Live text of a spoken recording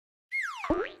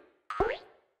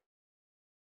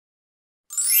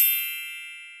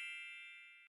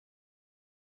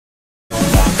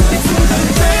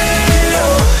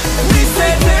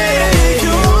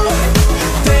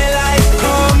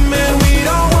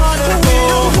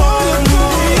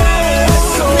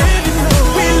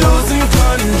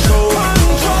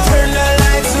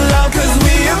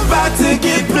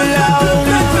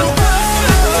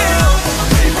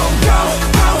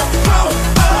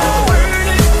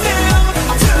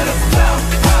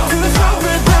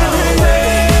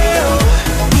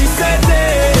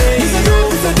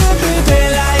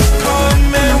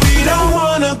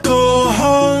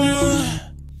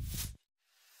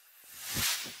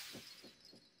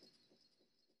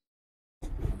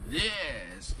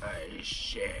This I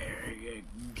share a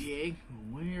gig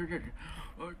weird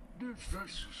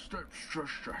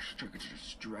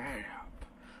straight up.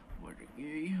 What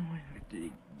you want to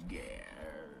get?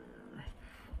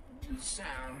 The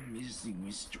sound missing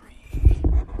mystery.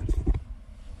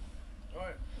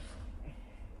 What?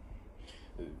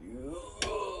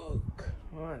 Come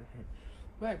on.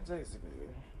 Back to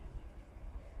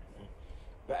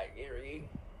back here,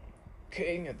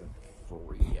 king of the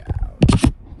free out.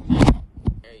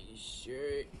 I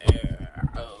sure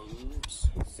oops.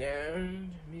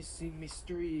 Sound missing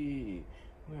mystery.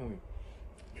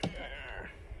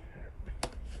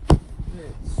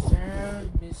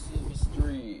 Sound missing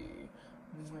mystery.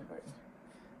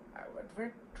 I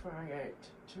would try it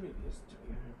to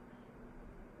mystery.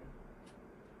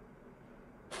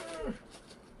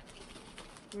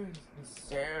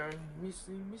 Sound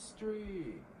missing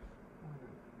mystery.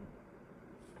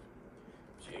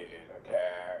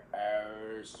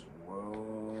 Cheers.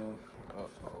 Whoa.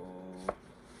 Uh-oh.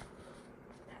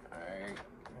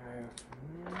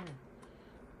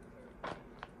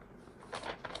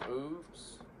 Oops.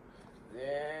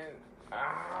 Then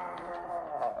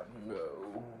no.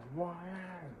 What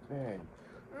happened?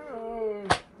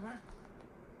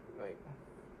 Like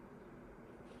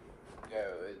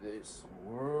this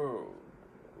world.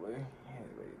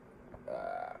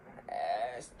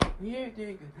 You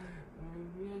think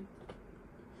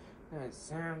that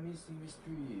sound missing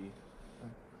mystery.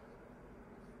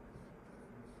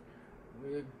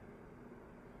 We'll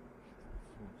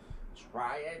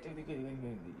try it.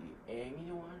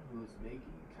 Anyone who's making a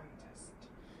contest,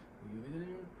 you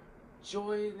will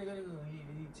join the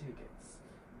tickets.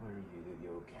 Are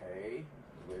you okay?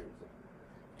 Where's the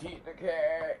Keep the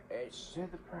cat and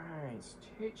set the prize,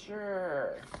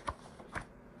 teacher.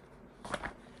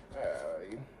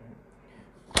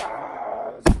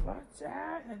 What's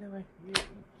that?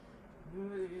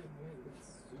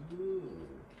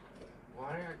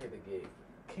 Why are they the game?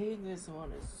 Cadence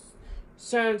on is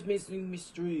sound missing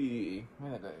mystery.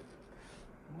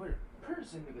 What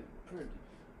person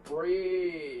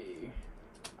pretty?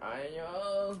 I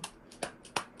know.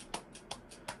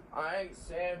 I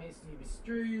Sam missing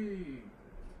mystery.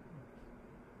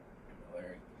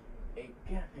 Where it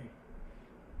got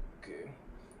good.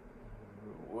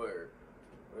 Where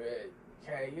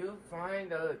can you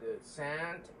find the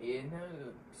sound in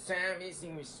the sound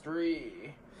missing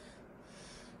mystery?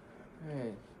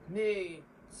 Need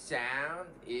sound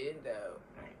in the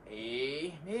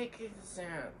A, make it a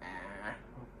sound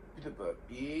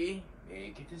B,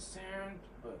 make it a sound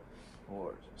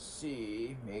or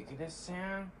C, make it a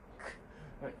sound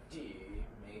D,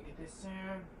 make it a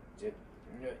sound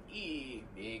E,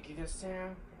 make it a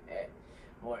sound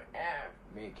or F,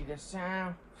 make it a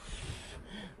sound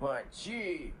or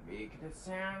G, make it a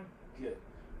sound good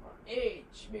or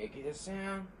H, make it a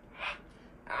sound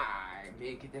I,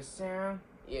 make it a sound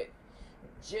J,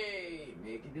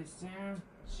 make it a sound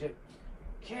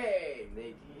K,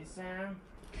 make it a sound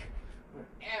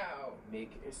L,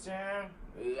 make it a sound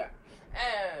M,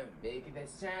 make it a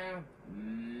sound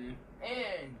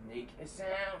N, make it a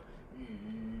sound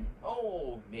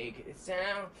O, make it a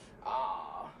sound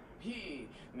R, P,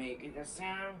 make it a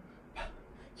sound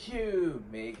Q,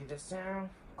 make it a sound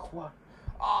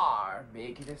R,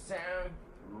 make it a sound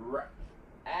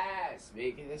S,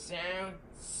 make it a sound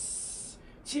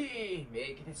T,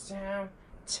 make it a sound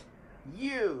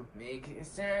U, make it a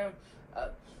sound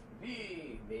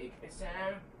V, make it a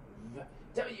sound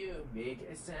W, make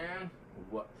it a sound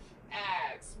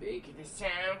X, make it a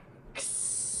sound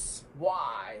X,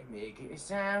 Y, make it a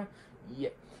sound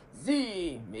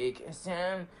Z, make it a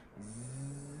sound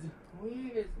Z.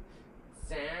 Weird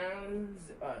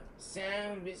sounds,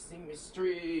 sound missing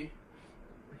mystery.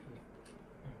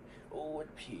 Oh,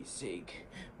 what peace sake,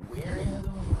 where is the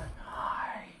one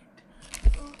hide?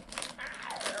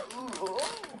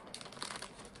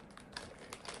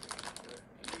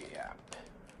 Yeah.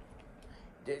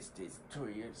 This is to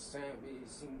your sound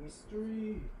missing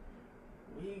mystery.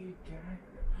 We got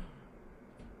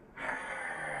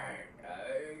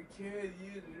I can't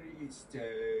usually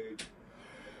start.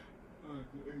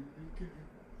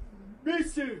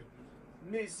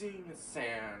 Missing the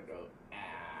sound of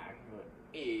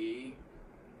A,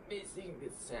 missing the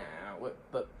sound,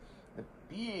 but the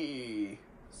B,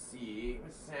 C,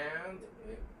 the sound,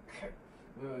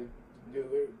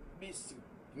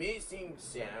 missing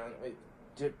sound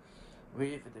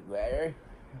with the letter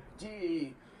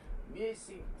D,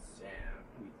 missing sound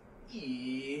with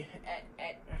E,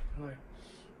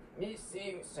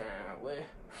 missing sound with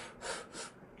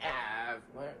F,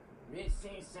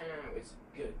 missing sound is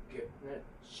good.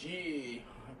 G.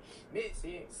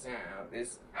 Missing sound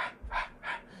is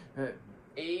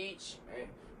H.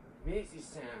 Missing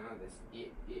sound is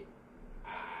it.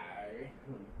 I.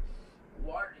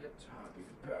 What are you talking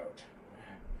about?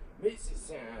 Missing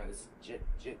sound is J.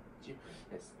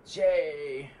 It's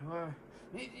J.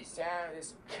 Missing sound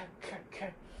is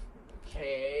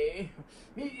K.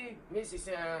 Missing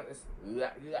sound is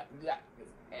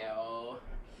L.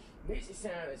 Missing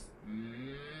sound is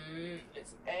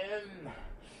it's M.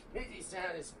 Missing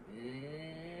sound is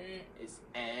it's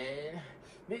N.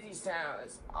 Missing sound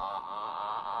is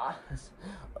R.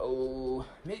 O.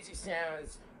 Missing sound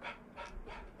is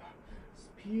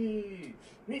P.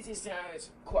 Missing sound is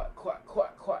quack.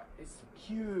 It's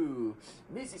Q.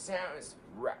 Missing sound is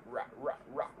rap.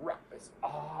 It's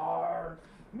R.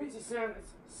 Missing sound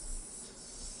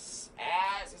is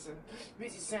S.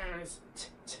 Missing sound is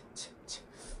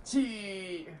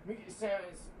T. Missing sound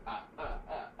is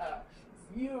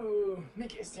U.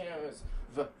 Missing sound is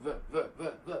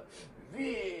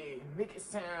V. Missing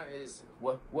sound is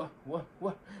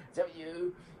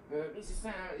W. Missing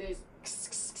sound is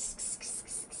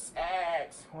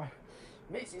X.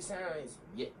 Missing sound is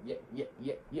yeah.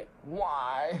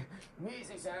 Y.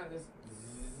 Missing sound is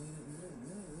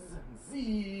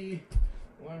Z.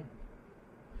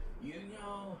 You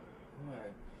know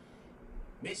what?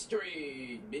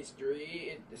 Mystery is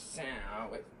the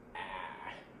sound with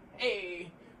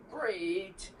A.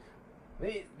 Great.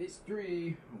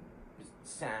 Mystery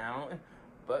sound,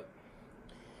 but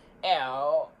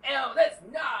L. That's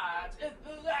not. It's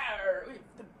the letter with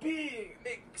the big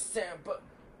mix sound, but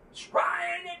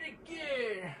trying it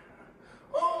again.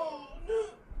 Oh no.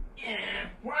 Yeah.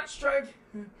 One strike.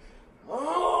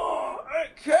 Oh, I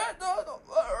can't do the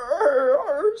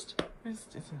worst.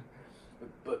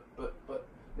 But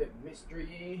the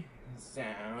mystery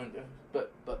sound,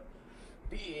 but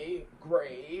be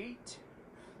great.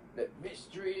 The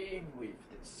mystery with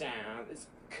the sound is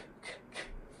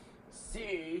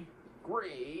C.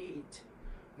 Great.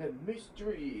 The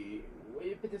mystery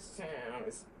with the sound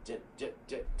is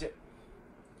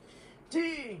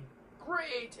D.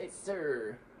 Great,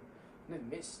 sir. The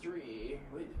mystery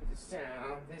with the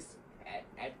sound is at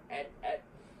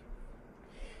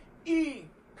E.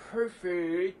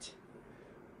 Perfect.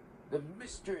 The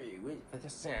mystery with the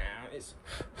sound is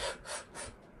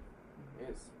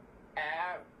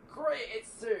great,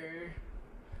 sir.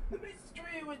 The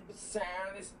mystery with the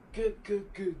sound is good.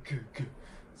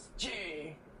 It's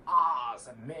G.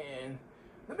 Awesome, man.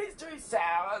 The mystery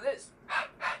sound is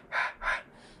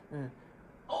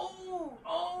oh,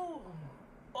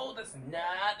 that's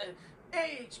not an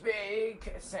H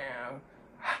big sound.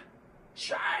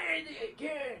 Try it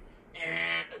again.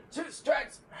 And 2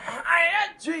 strikes. I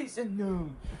am Jason.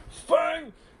 No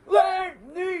fun. Like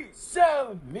me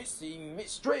sound missing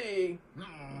mystery. No,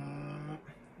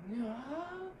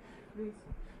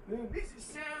 this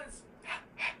sounds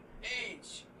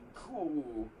H.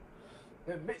 Cool.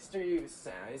 The mystery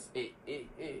sound is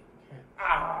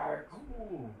R.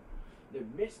 Cool. The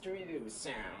mystery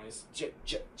sound is J.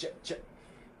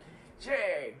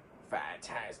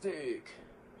 Fantastic.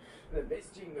 The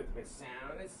mystery with the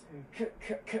sound is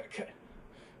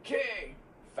K.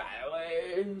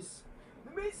 Fabulous.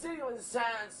 The mystery with the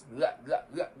sound is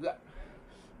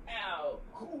L.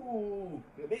 Cool.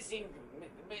 The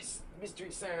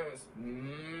mystery sounds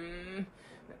M.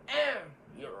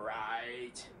 You're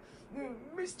right. The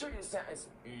mystery sounds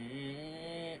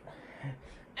N.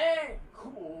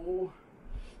 Cool.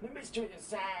 The mystery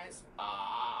sounds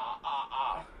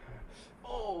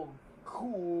Oh,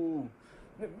 cool.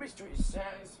 The mystery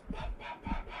sounds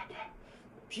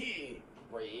P.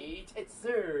 Great. It's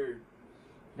sir.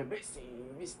 The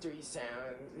mystery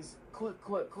sound is quick.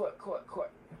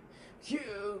 Q.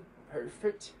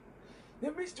 Perfect.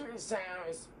 The mystery sound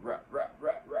is R.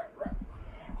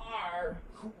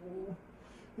 Cool.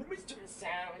 The mystery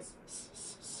sound is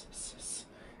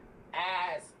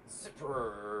as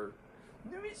super.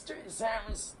 The mystery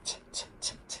sound is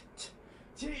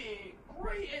T.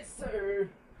 Great answer.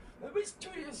 The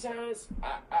mystery sound is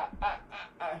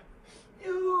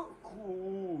you.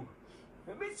 Cool.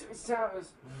 The mystery sound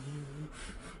is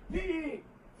B.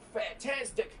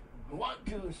 Fantastic. 1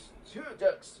 goose, 2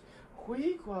 ducks,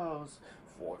 3 quails,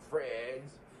 4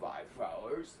 friends, 5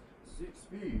 flowers, 6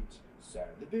 feet, 7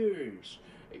 birds,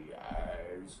 8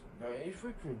 eyes, 9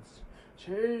 footprints,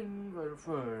 10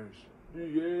 butterflies.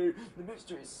 Yeah, the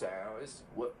mystery sound is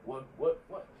what? W.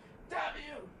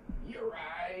 You're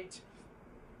right.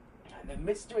 And the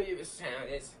mystery of the sound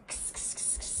is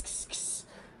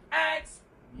X.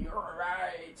 You're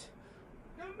right.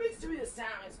 The mystery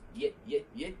sound is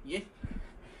yet.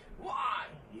 Why?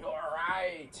 You're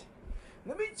right.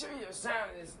 The mystery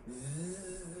sound is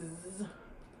zzz.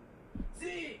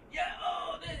 See, yeah,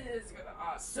 oh, this is gonna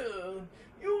awesome.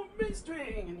 You're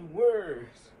mistreating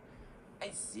words. I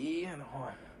see and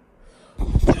on.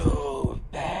 So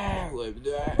bad with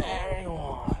that.